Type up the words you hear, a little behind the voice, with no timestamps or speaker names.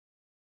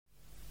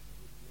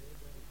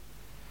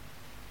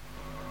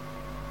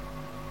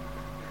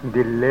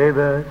The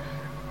labors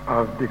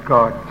of the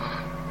gods.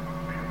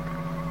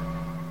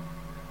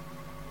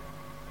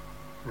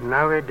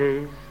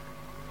 Nowadays,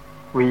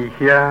 we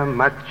hear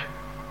much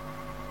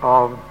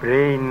of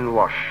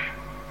brainwash.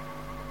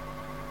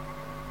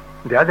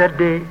 The other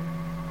day,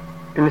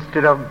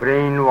 instead of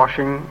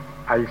brainwashing,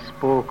 I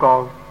spoke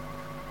of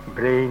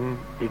brain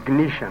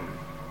ignition.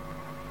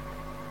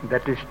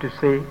 That is to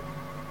say,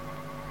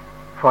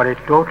 for a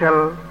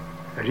total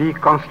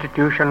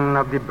reconstitution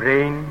of the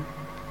brain,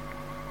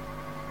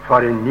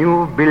 for a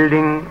new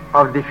building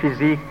of the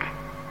physique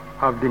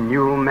of the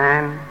new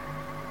man,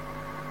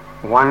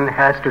 one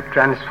has to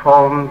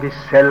transform the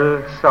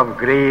cells of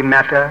grey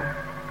matter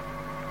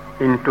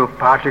into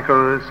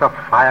particles of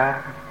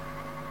fire,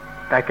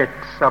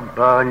 packets of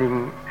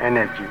burning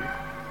energy.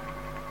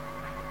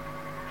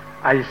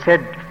 I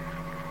said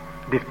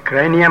the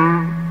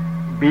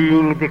cranium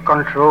being the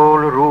control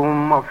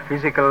room of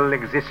physical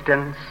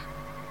existence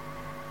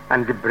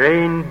and the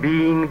brain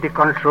being the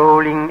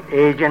controlling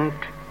agent,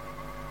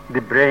 the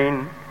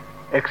brain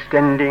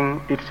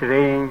extending its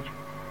range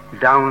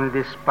down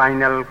the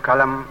spinal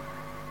column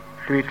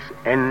to its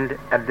end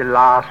at the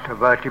last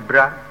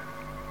vertebra.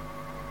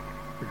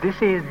 This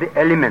is the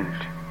element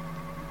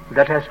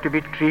that has to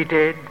be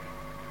treated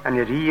and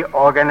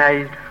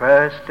reorganized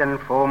first and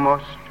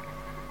foremost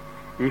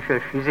if a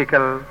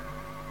physical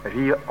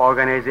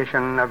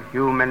reorganization of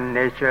human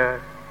nature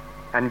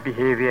and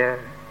behavior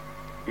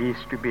is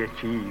to be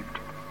achieved.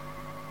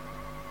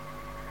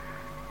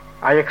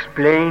 I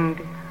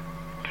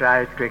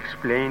tried to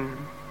explain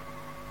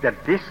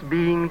that this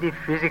being the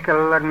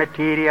physical or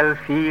material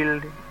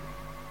field,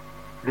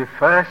 the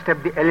first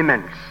of the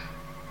elements,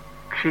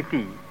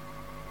 Kshiti,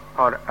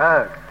 or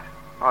earth,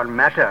 or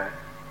matter,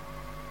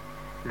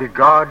 the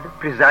God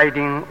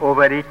presiding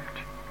over it,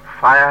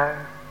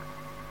 fire,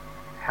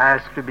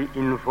 has to be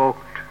invoked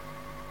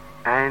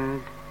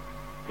and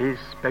his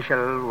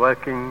special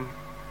working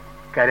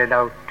carried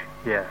out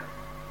here.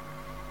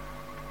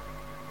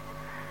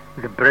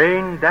 The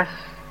brain thus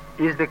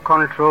is the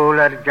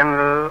controller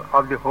general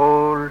of the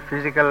whole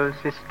physical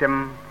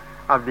system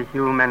of the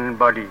human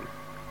body.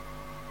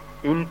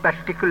 In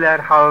particular,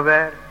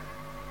 however,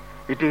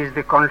 it is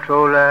the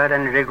controller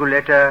and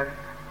regulator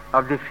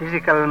of the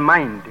physical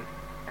mind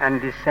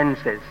and the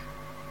senses,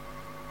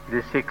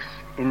 the 6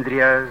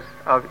 indriyas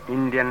of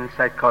Indian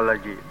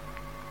psychology.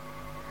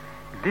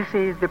 This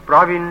is the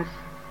province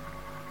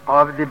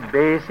of the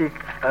basic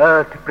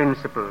earth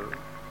principle,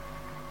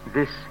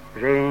 this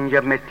range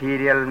of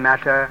material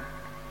matter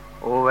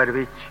over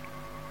which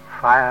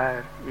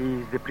fire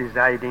is the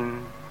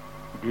presiding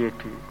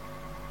deity.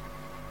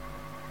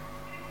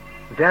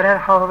 There are,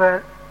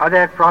 however,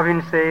 other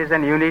provinces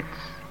and units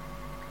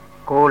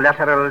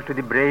collateral to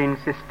the brain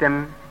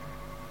system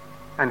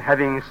and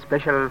having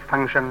special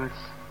functions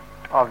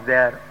of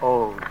their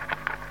own.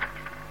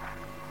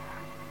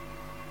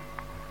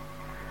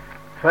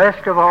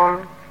 First of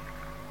all,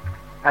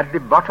 at the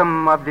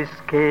bottom of the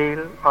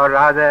scale, or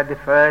rather the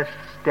first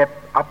step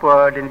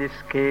upward in the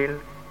scale,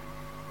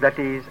 that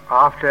is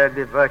after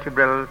the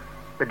vertebral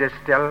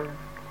pedestal,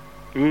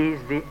 is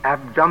the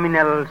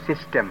abdominal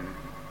system,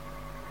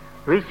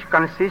 which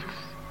consists,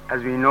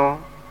 as we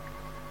know,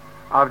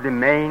 of the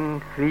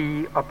main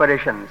 3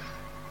 operations: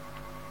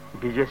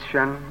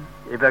 digestion,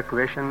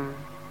 evacuation,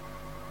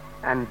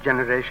 and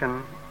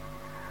generation,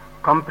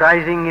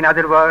 comprising, in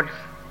other words,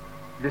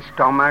 the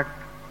stomach,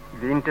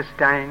 the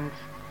intestines,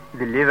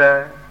 the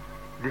liver,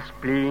 the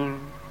spleen,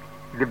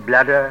 the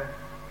bladder,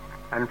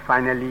 and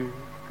finally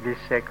the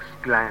sex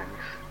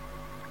glands.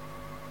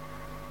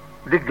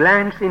 The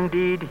glands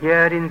indeed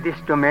here in this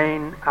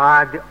domain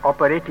are the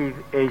operative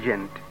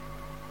agent,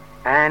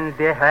 and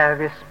they have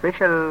a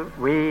special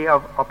way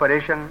of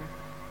operation,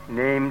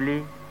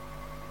 namely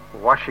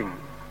washing.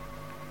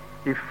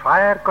 If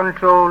fire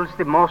controls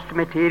the most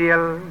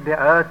material, the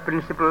earth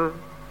principle,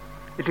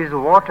 it is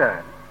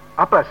water,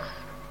 apas,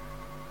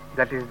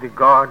 that is the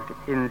God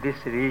in this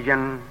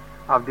region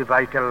of the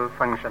vital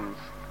functions.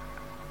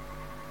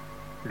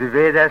 The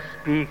Vedas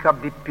speak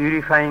of the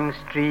purifying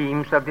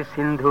streams of the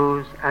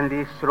Sindhus and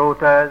the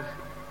Srotas.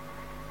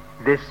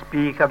 They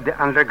speak of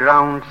the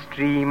underground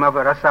stream of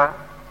Rasa,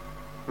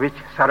 which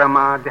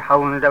Sarama, the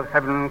hound of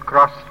heaven,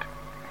 crossed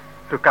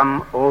to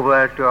come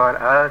over to our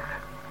earth.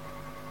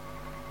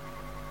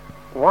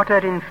 Water,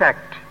 in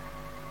fact,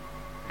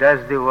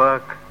 does the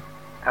work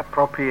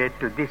appropriate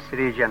to this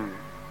region.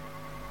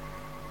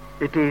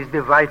 It is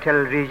the vital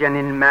region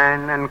in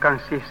man and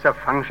consists of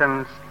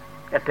functions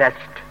attached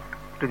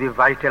to the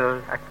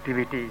vital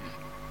activities.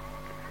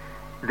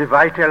 The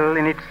vital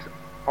in its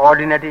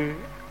ordinary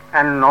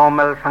and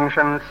normal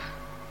functions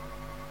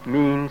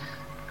means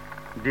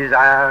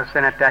desires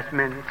and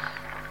attachments,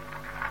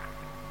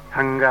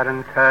 hunger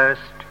and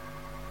thirst,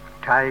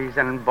 ties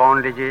and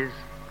bondages,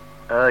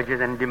 urges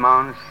and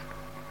demands.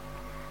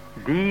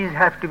 These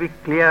have to be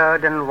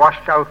cleared and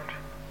washed out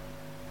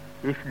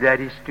if there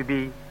is to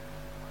be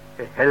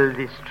a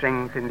healthy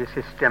strength in the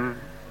system,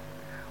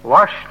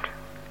 washed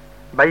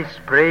by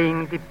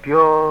spraying the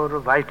pure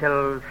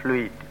vital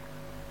fluid.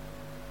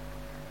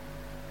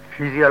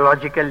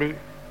 Physiologically,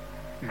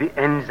 the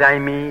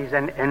enzymes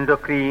and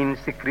endocrine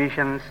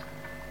secretions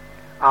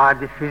are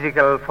the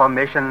physical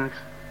formations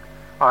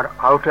or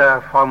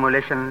outer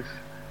formulations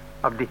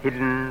of the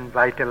hidden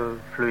vital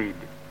fluid.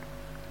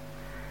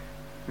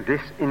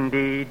 This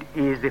indeed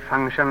is the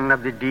function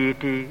of the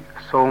deity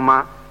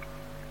Soma,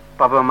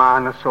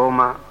 Pavamana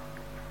Soma,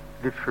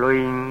 the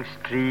flowing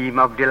stream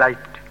of delight,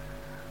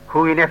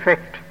 who in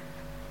effect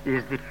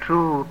is the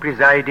true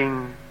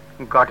presiding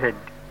Godhead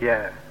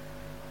here.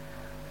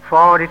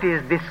 For it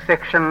is this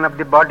section of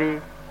the body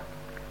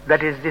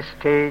that is the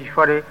stage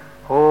for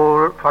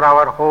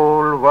our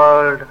whole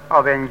world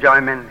of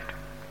enjoyment,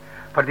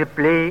 for the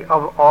play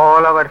of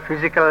all our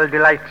physical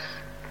delights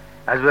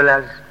as well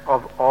as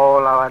of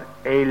all our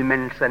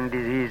ailments and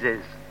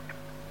diseases.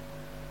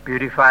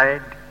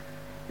 Purified,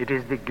 it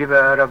is the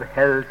giver of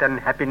health and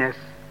happiness,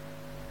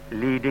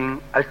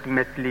 leading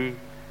ultimately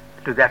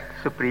to that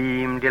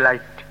supreme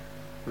delight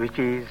which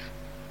is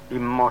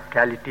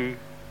immortality,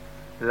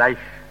 life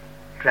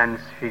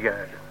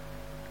transfigured.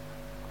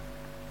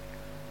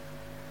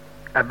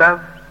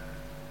 Above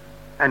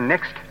and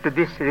next to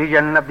this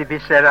region of the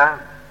viscera,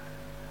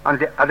 on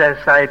the other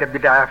side of the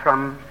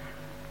diaphragm,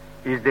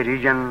 is the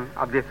region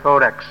of the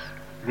thorax,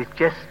 the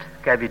chest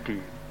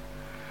cavity.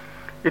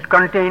 It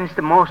contains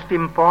the most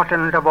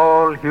important of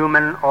all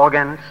human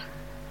organs,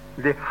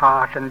 the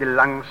heart and the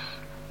lungs,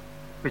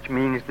 which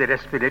means the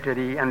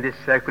respiratory and the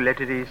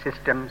circulatory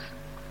systems,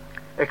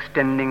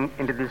 extending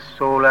into the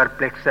solar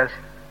plexus.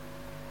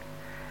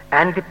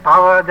 And the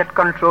power that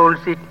controls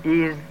it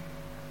is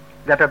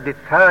that of the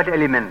third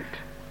element,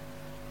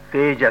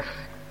 Tejas,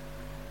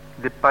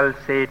 the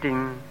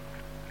pulsating,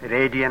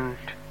 radiant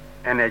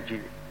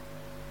energy.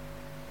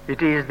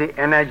 It is the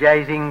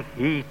energizing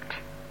heat,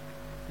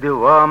 the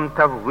warmth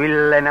of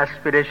will and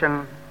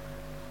aspiration,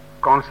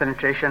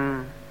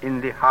 concentration in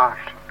the heart.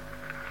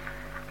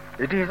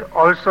 It is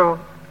also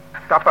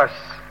tapas.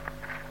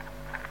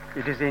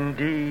 It is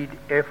indeed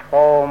a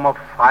form of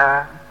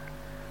fire,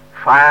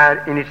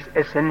 fire in its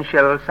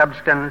essential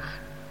substance,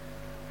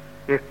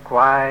 a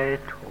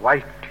quiet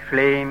white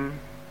flame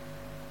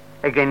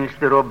against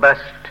the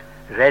robust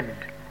red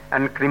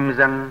and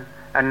crimson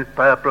and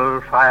purple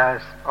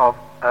fires of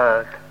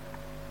earth.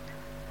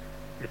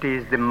 It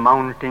is the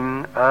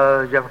mounting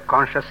urge of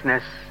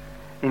consciousness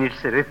in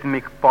its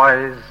rhythmic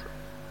poise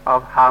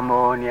of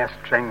harmonious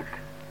strength.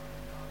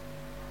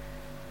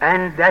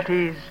 And that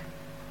is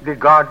the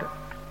God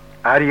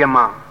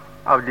Aryama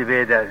of the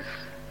Vedas,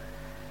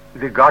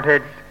 the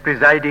Godhead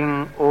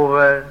presiding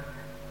over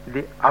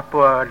the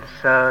upward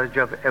surge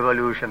of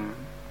evolution.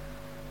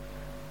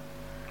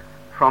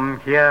 From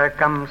here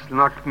comes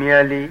not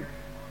merely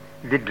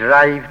the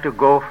drive to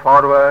go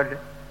forward,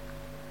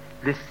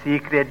 the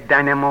secret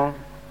dynamo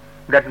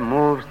that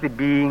moves the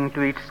being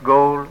to its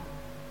goal,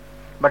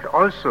 but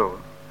also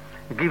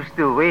gives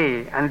the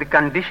way and the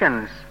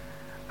conditions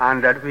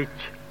under which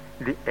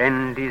the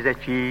end is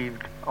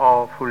achieved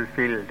or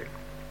fulfilled.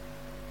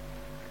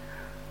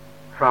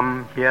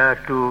 From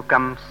here too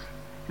comes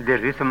the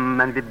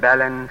rhythm and the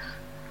balance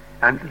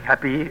and the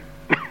happy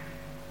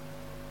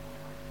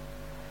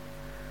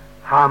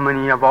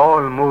harmony of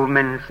all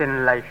movements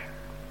in life.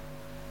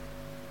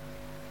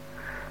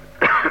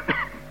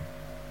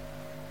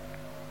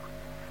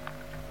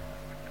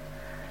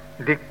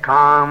 The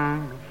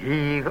calm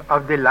heave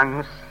of the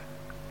lungs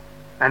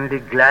and the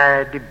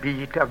glad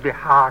beat of the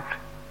heart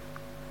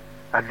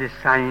are the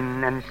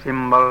sign and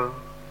symbol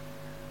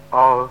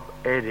of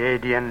a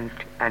radiant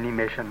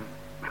animation.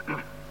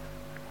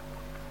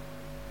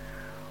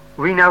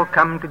 We now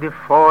come to the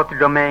fourth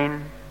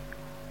domain,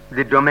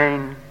 the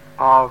domain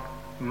of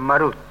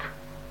Marut.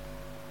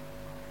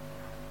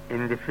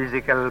 In the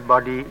physical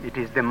body, it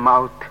is the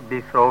mouth,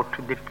 the throat,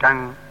 the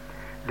tongue,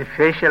 the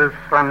facial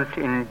front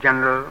in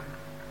general.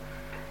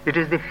 It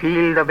is the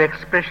field of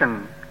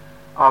expression,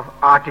 of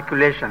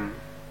articulation,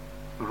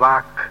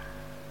 Vak.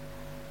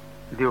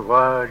 The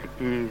word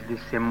is the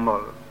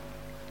symbol.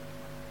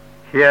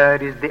 Here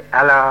is the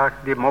alert,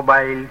 the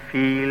mobile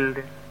field,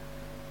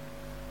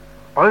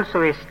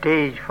 also a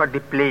stage for the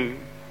play,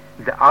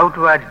 the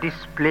outward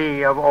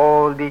display of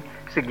all the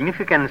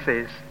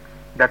significances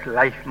that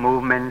life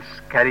movements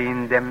carry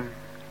in them,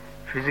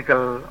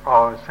 physical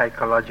or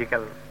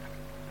psychological.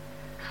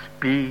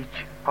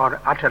 Speech or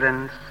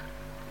utterance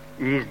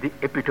is the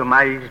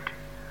epitomized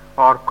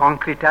or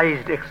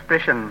concretized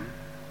expression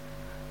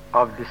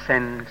of the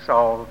sense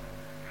of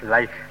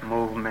life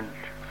movement.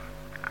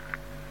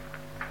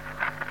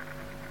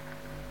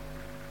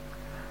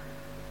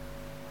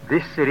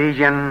 This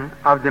region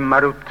of the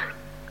Marut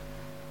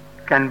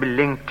can be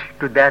linked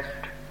to that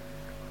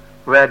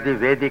where the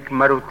Vedic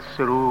Maruts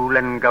rule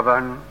and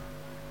govern.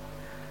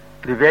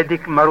 The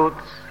Vedic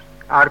Maruts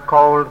are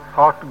called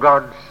thought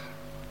gods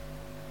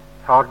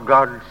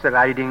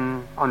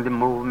riding on the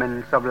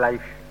movements of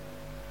life.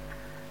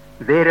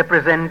 They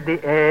represent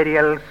the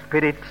aerial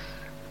spirits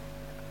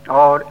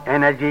or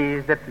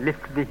energies that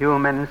lift the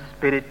human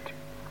spirit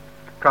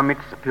from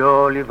its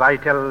purely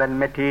vital and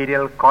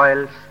material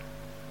coils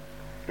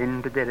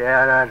into the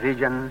rarer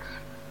regions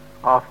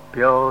of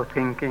pure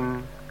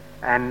thinking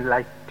and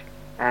light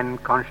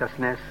and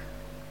consciousness,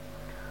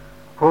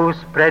 who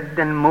spread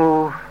and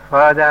move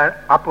further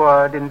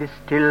upward in the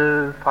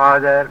still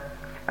farther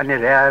and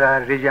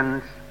rarer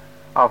regions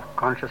of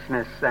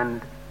consciousness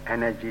and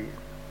energy.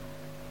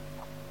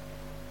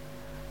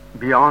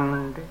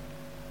 Beyond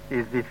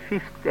is the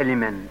fifth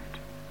element,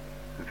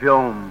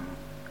 Vyom,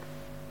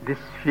 the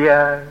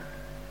sphere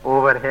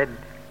overhead,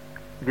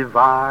 the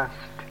vast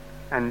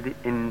and the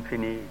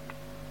infinite.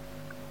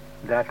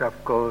 That, of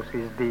course,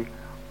 is the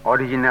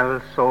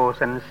original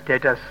source and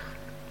status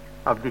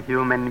of the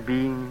human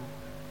being,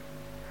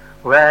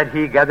 where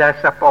he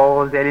gathers up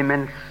all the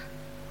elements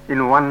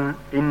in one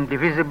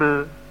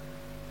indivisible,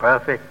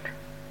 perfect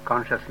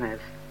consciousness.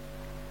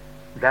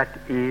 That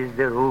is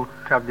the root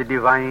of the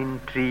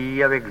divine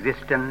tree of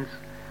existence,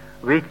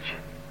 which,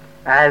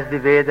 as the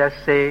Vedas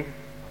say,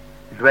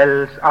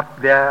 dwells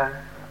up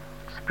there,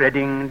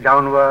 spreading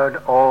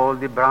downward all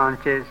the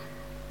branches,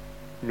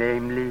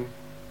 namely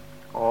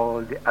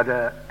all the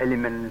other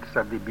elements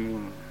of the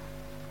being.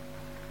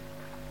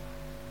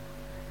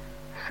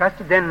 Such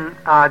then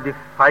are the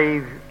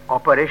 5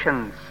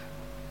 operations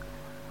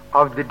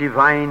of the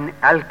divine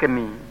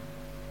alchemy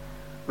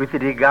with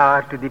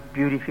regard to the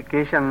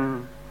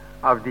purification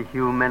of the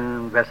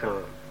human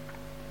vessel,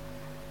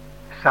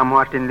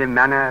 somewhat in the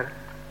manner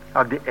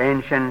of the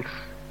ancients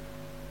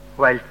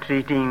while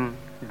treating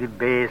the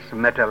base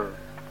metal.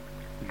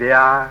 They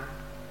are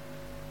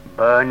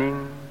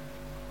burning,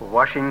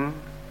 washing,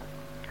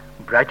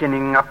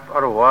 brightening up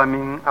or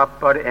warming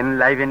up or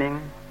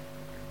enlivening,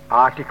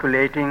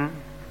 articulating,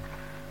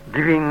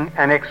 giving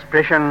an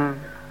expression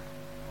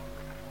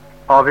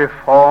of a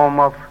form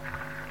of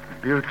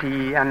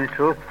beauty and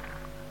truth,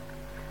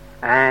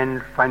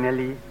 and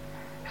finally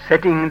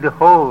setting the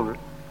whole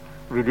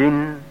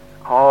within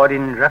or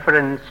in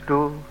reference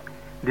to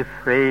the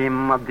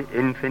frame of the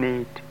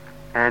infinite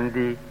and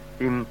the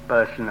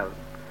impersonal.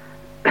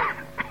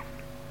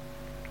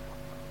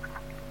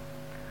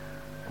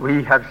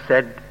 We have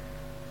said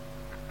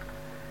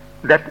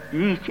that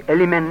each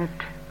element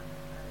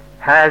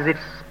has its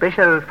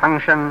special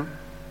function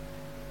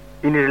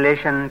in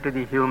relation to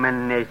the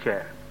human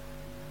nature.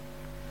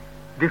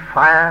 The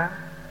fire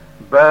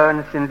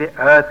burns in the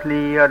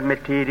earthly or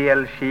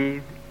material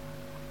sheath.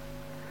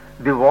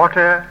 The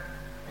water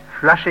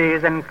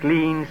flushes and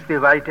cleans the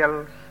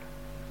vitals.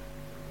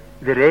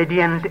 The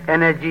radiant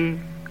energy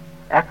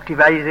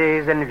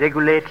activizes and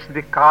regulates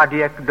the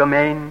cardiac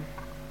domain,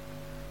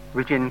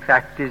 which in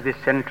fact is the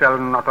central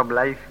knot of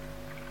life.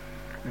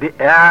 The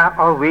air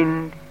or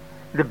wind,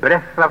 the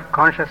breath of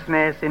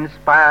consciousness,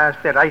 inspires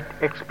the right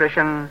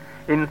expression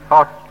in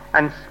thought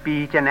and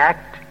speech and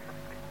act.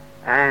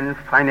 And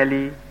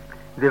finally,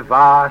 the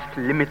vast,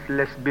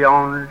 limitless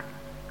beyond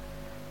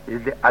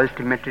is the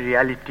ultimate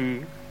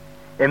reality,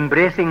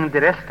 embracing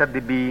the rest of the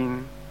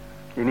being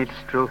in its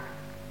truth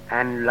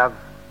and love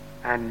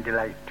and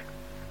delight.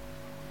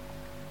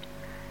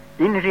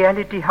 In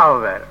reality,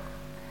 however,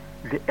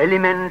 the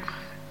elements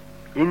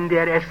in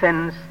their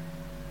essence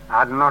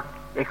are not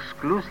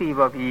exclusive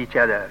of each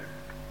other.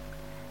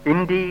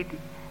 Indeed,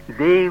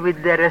 they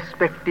with their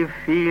respective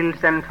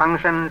fields and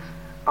functions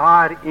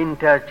are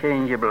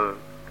interchangeable.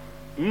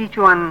 Each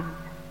one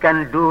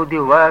can do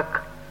the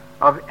work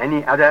of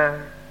any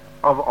other,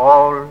 of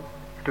all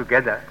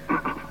together.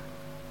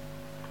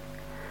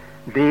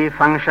 They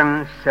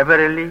function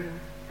severally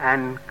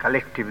and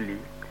collectively,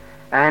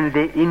 and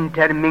they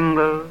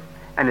intermingle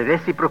and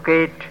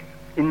reciprocate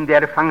in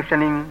their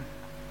functioning,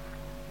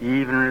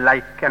 even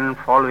like and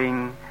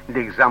following the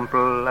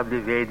example of the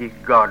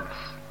Vedic gods.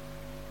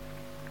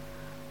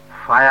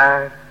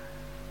 Fire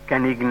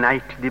can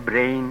ignite the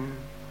brain,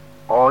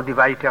 or the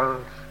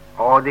vitals,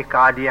 or the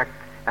cardiac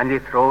and the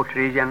throat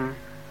region,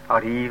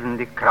 or even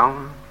the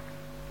crown.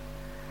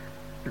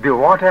 The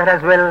water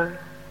as well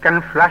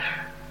can flush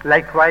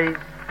likewise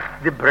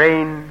the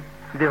brain,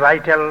 the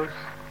vitals,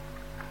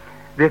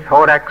 the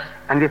thorax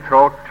and the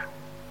throat.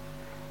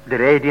 The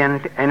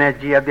radiant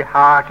energy of the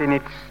heart in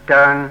its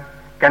turn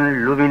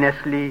can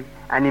luminously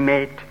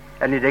animate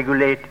and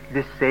regulate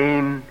the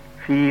same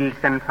fields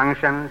and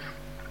functions.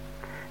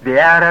 The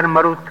air or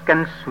marut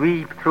can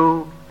sweep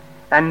through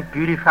and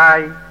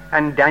purify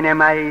and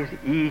dynamize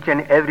each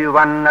and every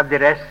one of the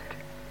rest,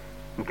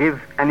 give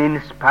an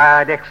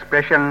inspired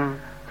expression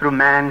through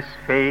man's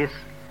face,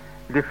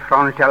 the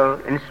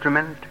frontal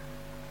instrument.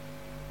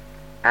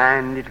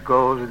 And it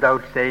goes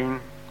without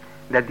saying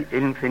that the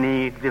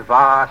infinite, the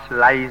vast,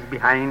 lies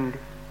behind,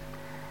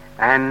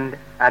 and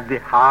at the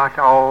heart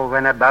of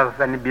and above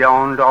and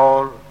beyond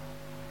all.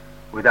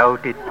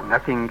 Without it,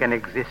 nothing can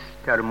exist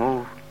or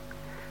move.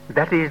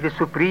 That is the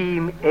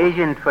supreme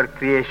agent for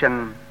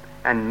creation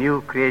and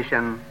new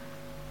creation,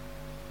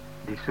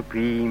 the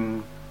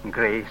supreme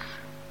grace.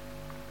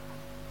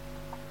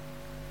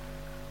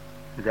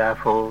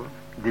 Therefore,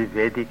 the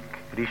Vedic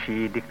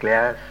Rishi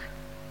declares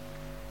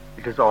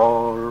it is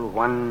all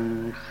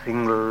one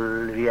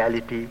single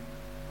reality,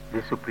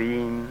 the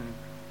supreme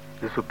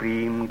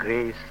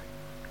grace.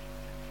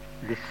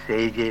 the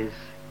sages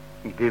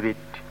give it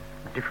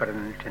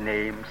different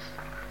names.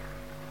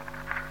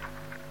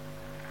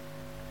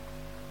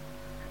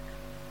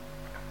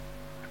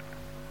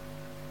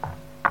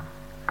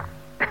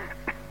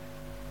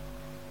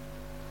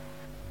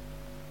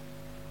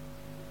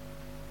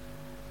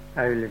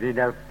 I will read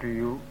out to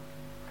you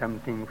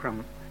something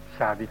from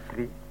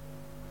Savitri.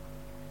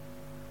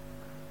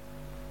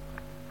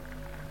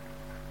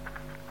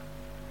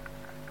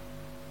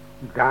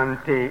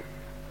 Dante,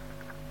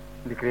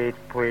 the great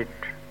poet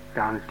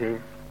Dante,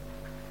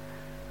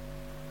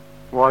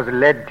 was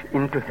led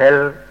into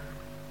hell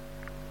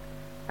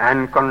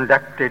and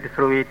conducted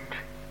through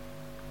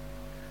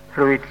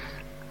its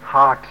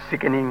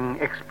heart-sickening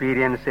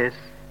experiences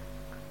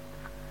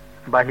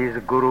by his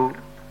guru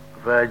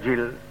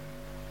Virgil,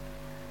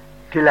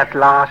 till at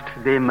last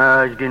they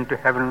emerged into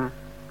heaven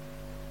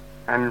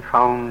and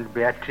found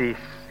Beatrice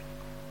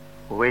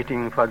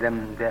waiting for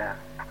them there.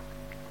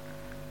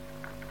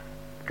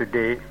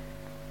 Today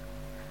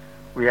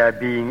we are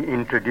being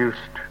introduced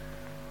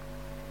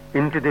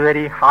into the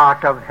very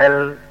heart of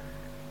hell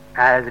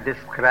as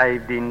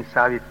described in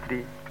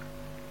Savitri,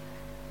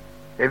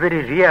 a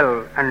very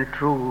real and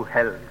true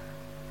hell,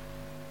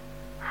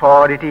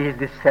 for it is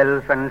the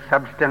self and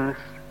substance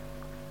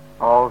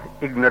of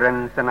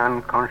ignorance and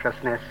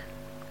unconsciousness,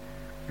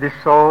 the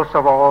source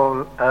of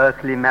all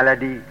earthly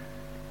malady,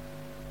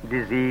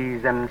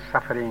 disease and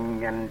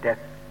suffering and death.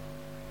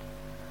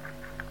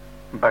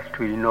 But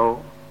we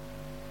know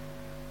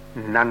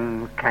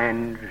none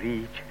can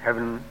reach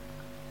heaven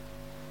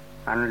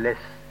unless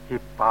he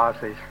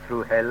passes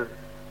through hell.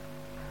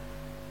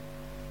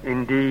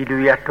 Indeed,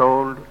 we are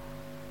told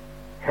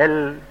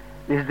hell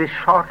is the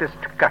shortest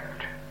cut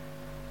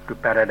to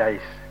paradise.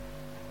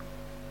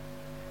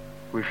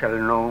 We shall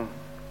know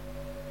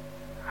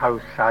how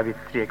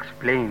Savitri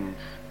explains,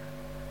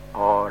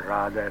 or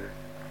rather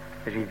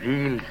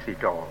reveals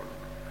it all.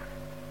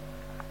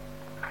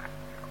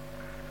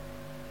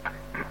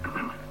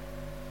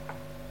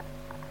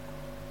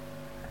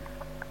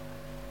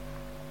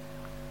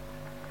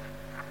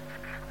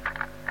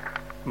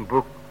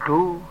 Book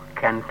 2,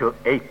 Canto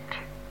 8.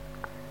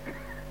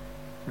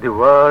 The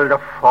world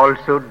of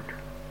falsehood,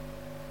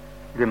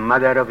 the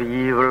mother of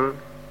evil,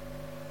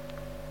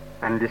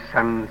 and the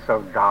sons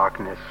of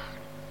darkness.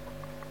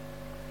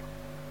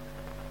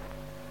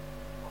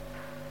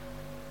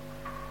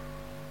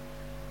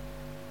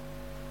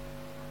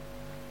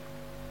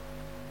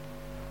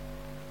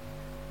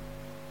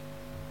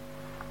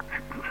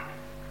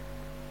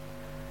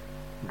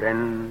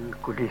 Then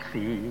could he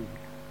see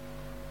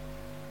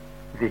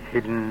the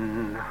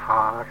hidden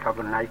heart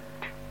of night,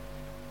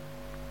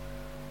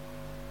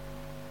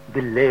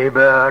 the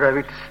labor of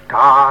its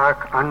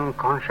stark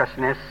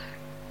unconsciousness,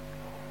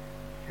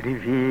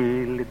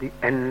 reveal the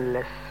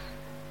endless,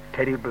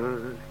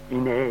 terrible,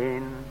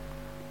 inane,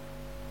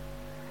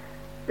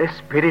 a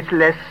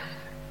spiritless,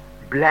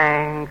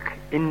 blank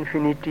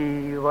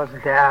infinity was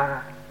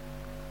there,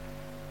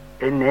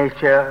 a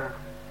nature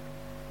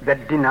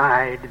that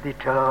denied the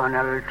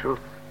eternal truth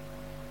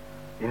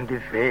in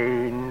the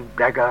vain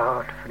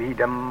braggart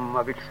freedom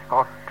of its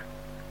thought,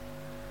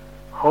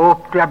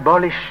 hoped to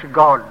abolish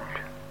God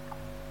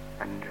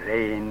and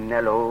reign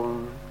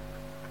alone.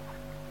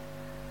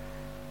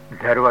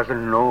 There was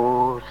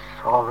no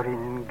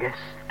sovereign guest,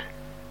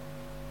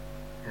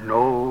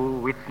 no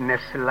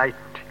witness light.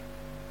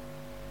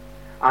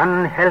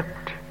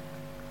 Unhelped,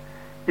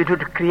 it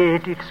would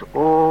create its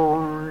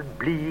own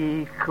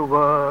bleak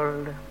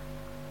world.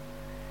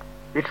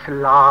 Its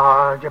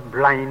large,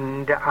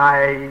 blind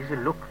eyes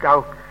looked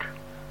out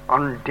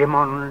on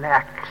demon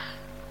acts.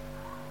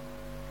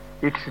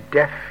 Its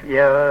deaf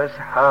ears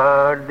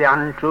heard the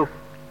untruth.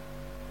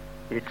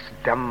 Its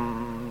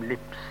dumb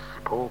lips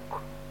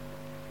spoke.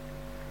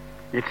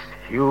 Its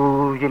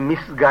huge,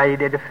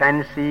 misguided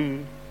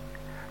fancy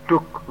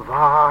took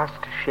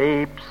vast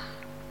shapes.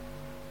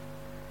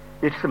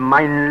 Its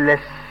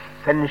mindless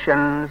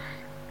sentience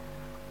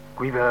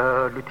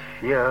quivered with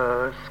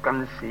fierce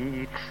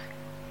conceits,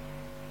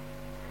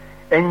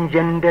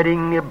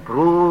 engendering a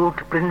brute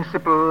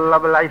principle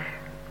of life.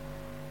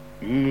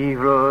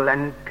 Evil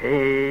and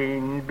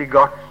pain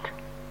begot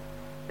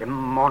a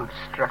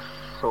monstrous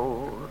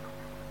soul.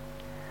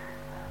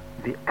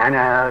 The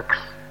anarchs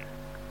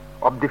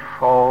of the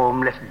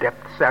formless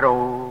depths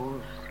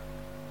arose,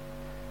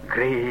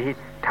 great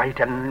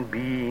Titan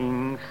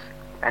beings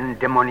and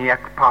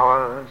demoniac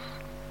powers,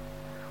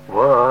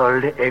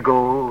 world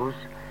egos,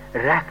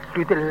 racked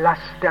with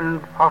lust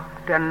and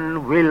thought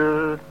and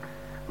will,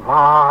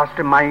 vast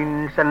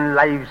minds and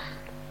lives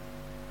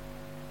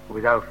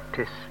without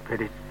a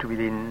spirit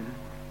within.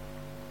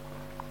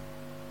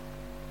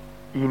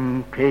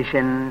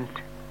 Impatient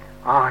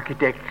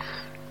architects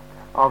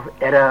of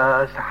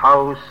error's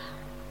house,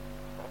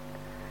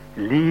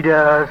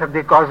 leaders of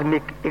the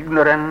cosmic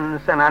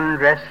ignorance and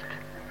unrest,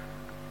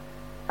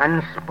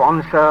 and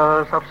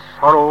sponsors of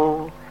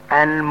sorrow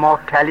and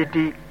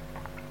mortality,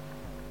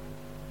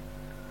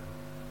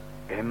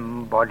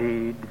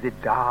 embodied the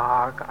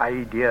dark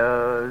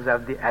ideas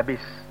of the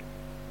abyss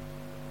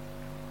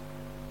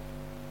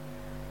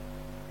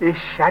a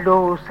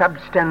shadow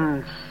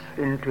substance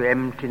into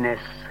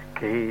emptiness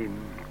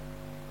came.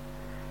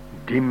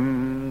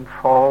 Dim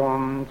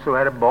forms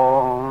were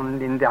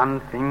born in the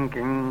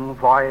unthinking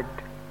void,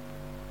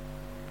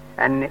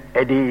 and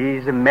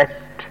eddies met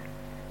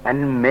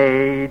and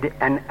made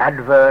an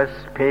adverse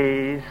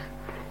space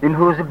in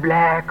whose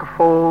black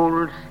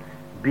folds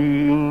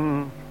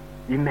being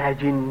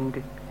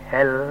imagined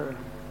hell.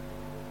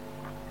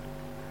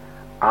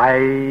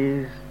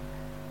 Eyes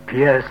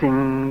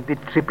piercing the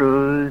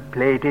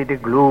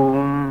triple-plated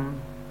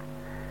gloom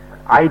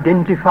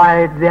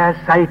identified their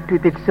sight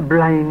with its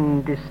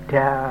blind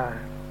stare.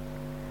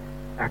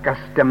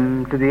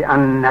 Accustomed to the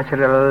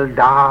unnatural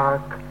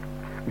dark,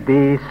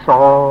 they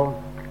saw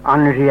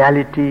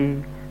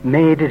unreality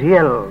made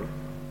real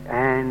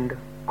and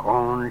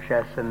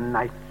conscious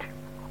night.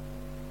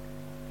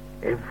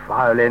 A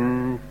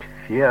violent,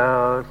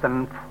 fierce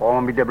and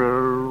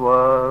formidable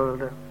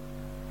world.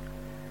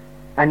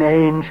 An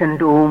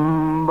ancient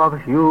womb of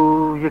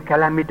huge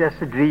calamitous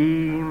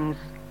dreams,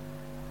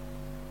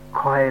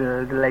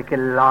 coiled like a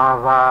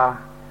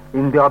lava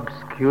in the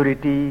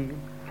obscurity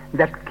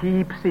that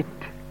keeps it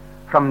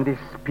from the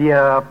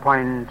spear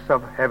points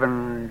of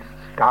heaven's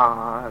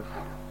stars.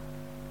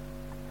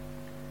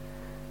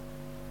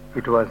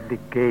 It was the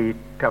gate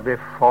of a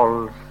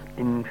false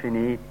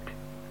infinite,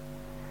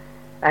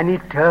 an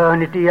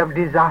eternity of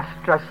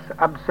disastrous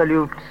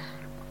absolutes,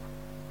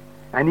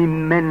 an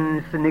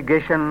immense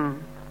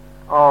negation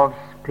of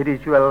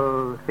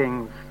spiritual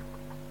things.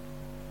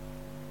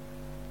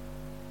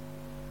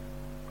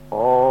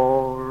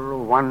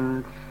 All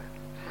once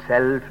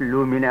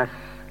self-luminous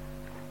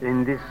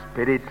in the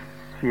spirit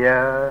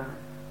sphere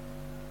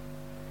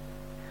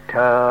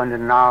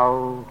turned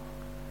now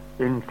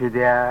into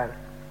their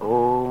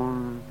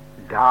own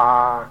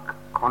dark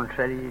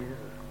contraries.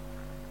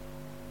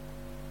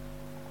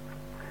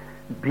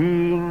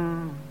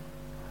 Being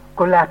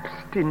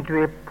collapsed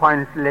into a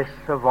pointless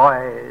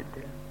void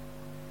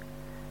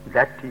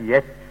that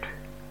yet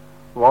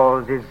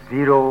was a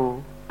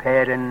zero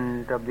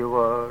parent of the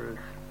world.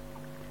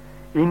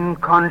 In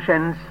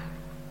conscience,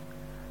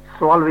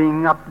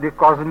 swallowing up the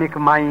cosmic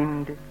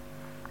mind,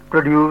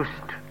 produced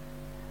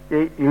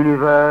a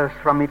universe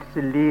from its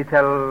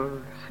lethal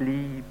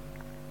sleep.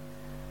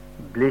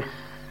 Bliss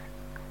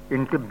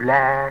into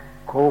black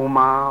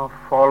coma,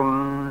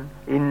 fallen,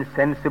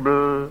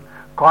 insensible,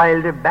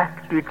 coiled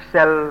back to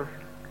itself,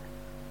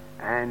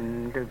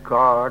 and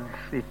God's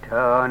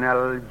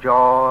eternal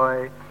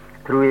joy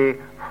through a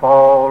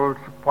false,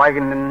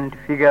 poignant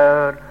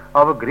figure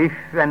of grief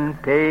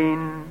and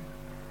pain,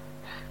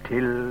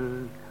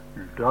 still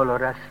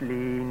dolorously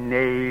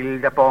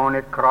nailed upon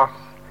a cross,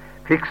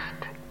 fixed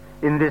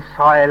in the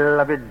soil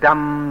of a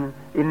dumb,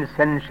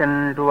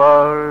 insentient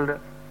world,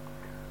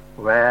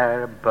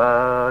 where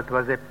birth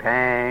was a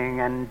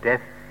pang and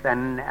death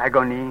an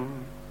agony.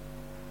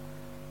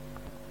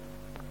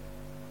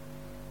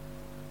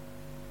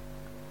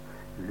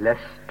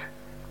 Lest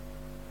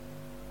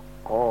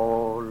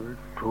all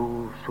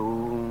too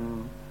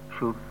soon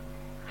should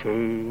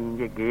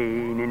change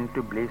again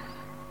into bliss,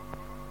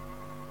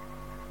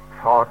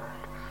 thought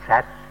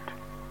sat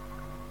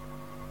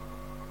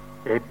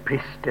a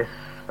priestess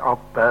of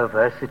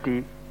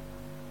perversity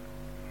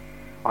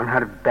on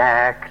her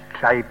back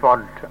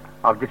tripod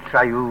of the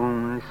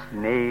triune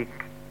snake,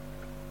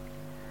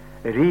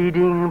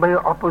 reading by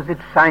opposite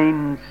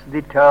signs the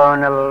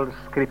eternal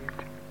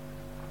script,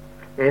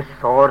 a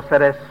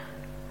sorceress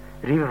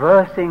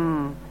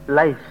reversing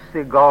life's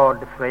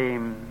god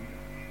frame,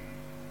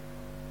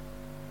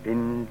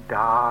 in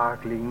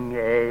darkling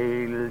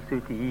aisles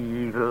with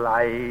evil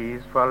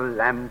eyes for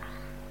lamps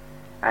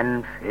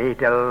and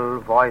fatal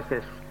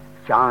voices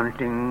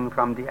chanting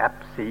from the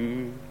apse,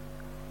 in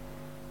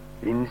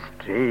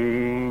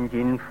strange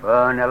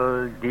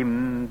infernal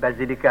dim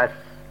basilicas,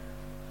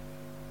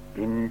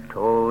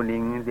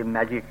 intoning the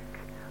magic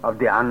of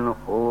the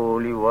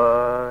unholy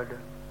word.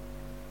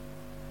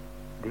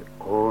 The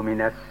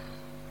ominous,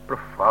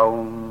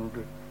 profound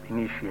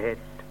initiate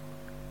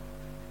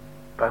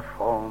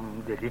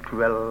performed the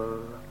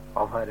ritual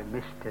of her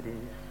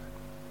mysteries.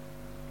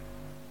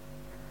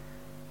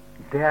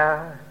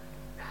 Their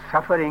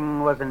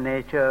suffering was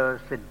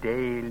nature's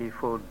daily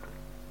food,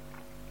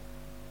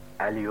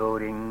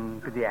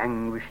 alluring to the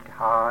anguished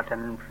heart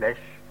and flesh,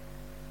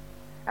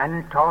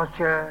 and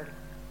torture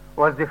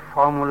was the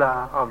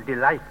formula of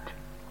delight.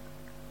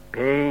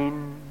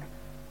 Pain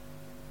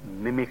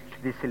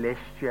mimicked the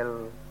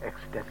celestial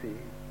ecstasy.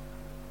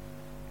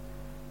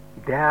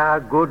 Their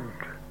good,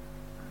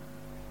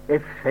 a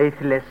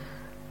faithless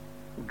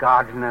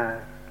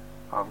gardener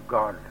of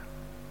God,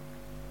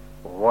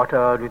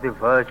 watered with the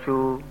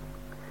virtue,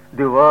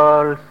 the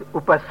world's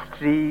upas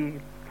tree,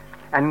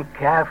 and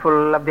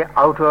careful of the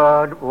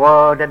outward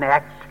word and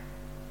act,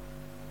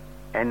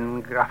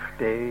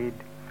 engrafted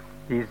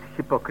his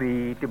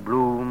hypocrite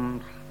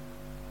blooms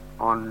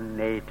on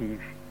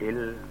native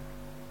ill.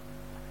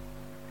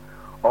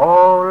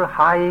 All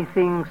high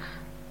things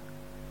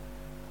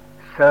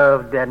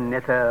serve their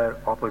nether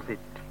opposite,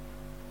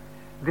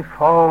 the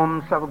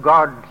forms of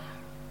gods,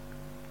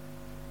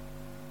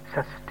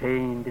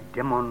 sustained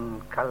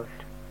demon cult.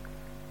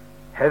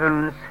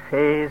 Heaven's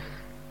face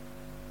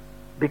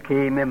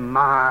became a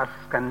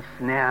mask and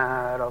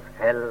snare of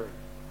hell.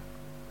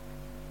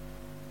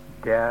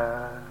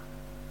 There,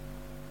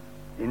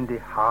 in the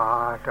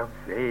heart of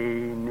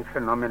vain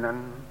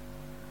phenomenon,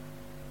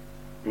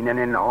 in an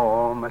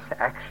enormous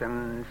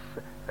action's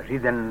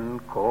writhen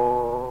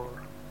core,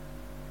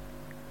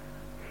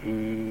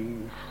 he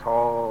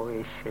saw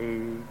a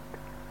shape,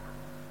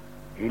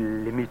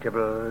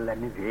 illimitable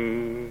and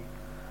vague,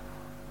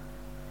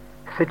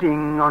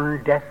 sitting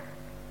on death,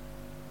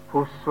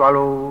 who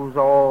swallows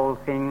all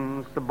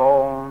things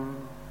born,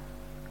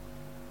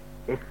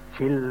 a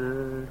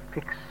chill,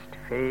 fixed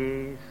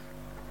face,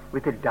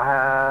 with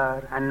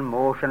dire and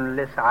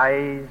motionless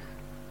eyes,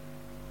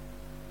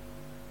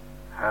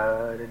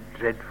 her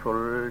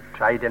dreadful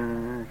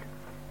trident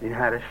in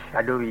her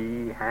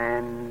shadowy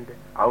hand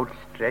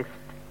outstretched.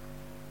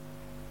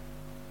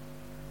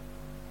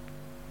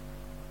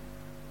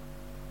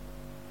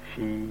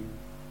 She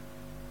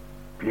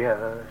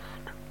pierced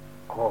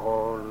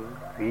all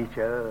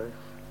creatures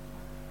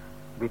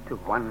with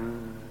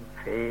one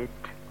fate.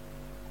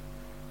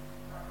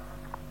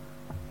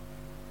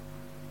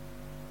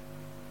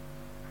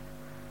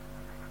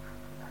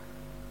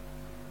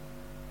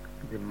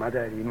 The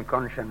mother in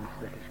conscience,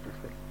 that is to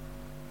say.